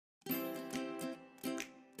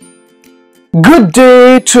Good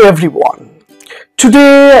day to everyone.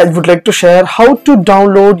 Today I would like to share how to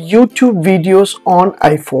download YouTube videos on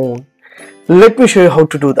iPhone. Let me show you how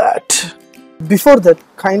to do that. Before that,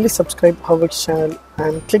 kindly subscribe HowXT channel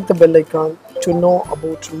and click the bell icon to know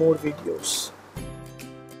about more videos.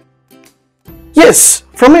 Yes,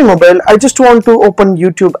 from my mobile I just want to open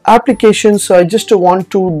YouTube application, so I just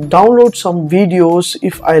want to download some videos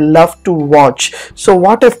if I love to watch. So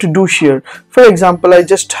what I have to do here, for example, I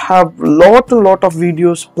just have a lot of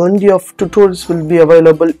videos, plenty of tutorials will be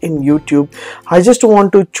available in YouTube. I just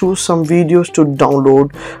want to choose some videos to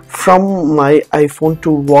download from my iPhone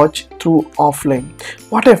to watch through offline.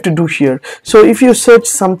 What I have to do here, so if you search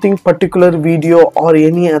something particular video or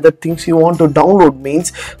any other things you want to download,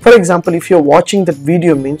 means for example if you're watching that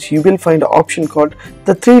video, means you will find an option called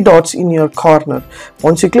the three dots in your corner.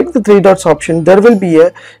 Once you click the three dots option, there will be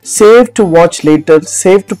a save to watch later,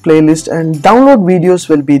 save to playlist, and download videos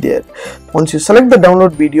will be there. Once you select the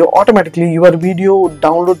download video, automatically your video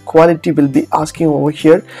download quality will be asking over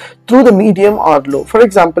here through the medium or low. For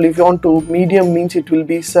example, if you want to medium, means it will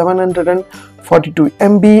be 742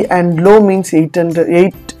 MB and low means 8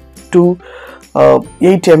 to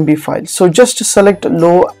 8 MB file. So just select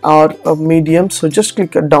low or medium, so just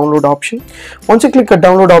click a download option. Once you click a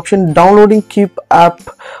download option, downloading keep app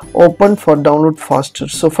open for download faster.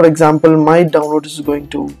 So for example, my download is going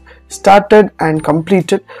to started and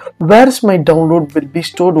completed, whereas my download will be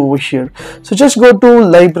stored over here. So just go to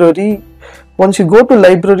library. Once you go to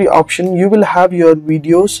library option, you will have your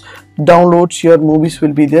videos, downloads, your movies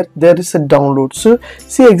will be there. There is a download. So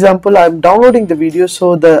see example, I am downloading the video,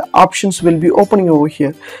 so the options will be opening over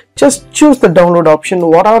here. Just choose the download option.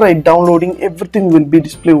 What are I downloading, everything will be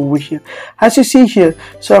displayed over here as you see here.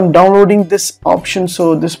 So I'm downloading this option,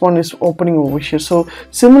 so this one is opening over here. So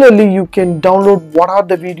similarly you can download what are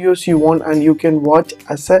the videos you want and you can watch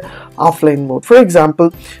as a offline mode. For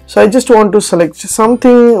example, so I just want to select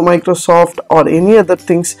something Microsoft or any other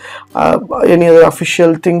things, any other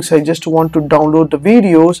official things. I just want to download the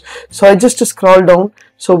videos, so I just scroll down.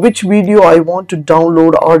 So which video I want to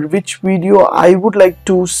download or which video I would like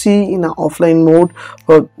to see in an offline mode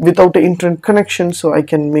or without an internet connection, so I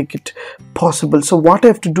can make it possible. So what I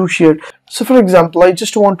have to do here, so for example, I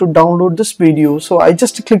just want to download this video, so I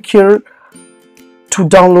just click here to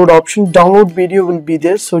download option. Download video will be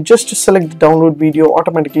there, so just to select the download video,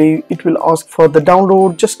 automatically it will ask for the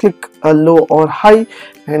download. Just click a low or high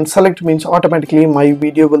and select, means automatically my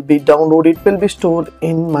video will be downloaded. It will be stored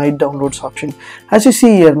in my downloads option. As you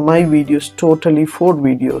see here, my videos, totally 4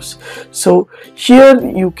 videos. So here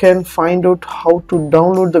you can find out how to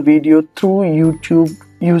download the video through YouTube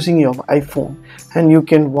using your iPhone, and you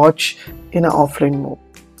can watch in an offline mode.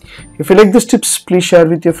 If you like these tips, please share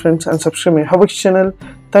with your friends and subscribe my HowXT channel.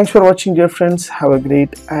 Thanks for watching, dear friends. Have a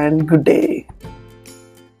great and good day.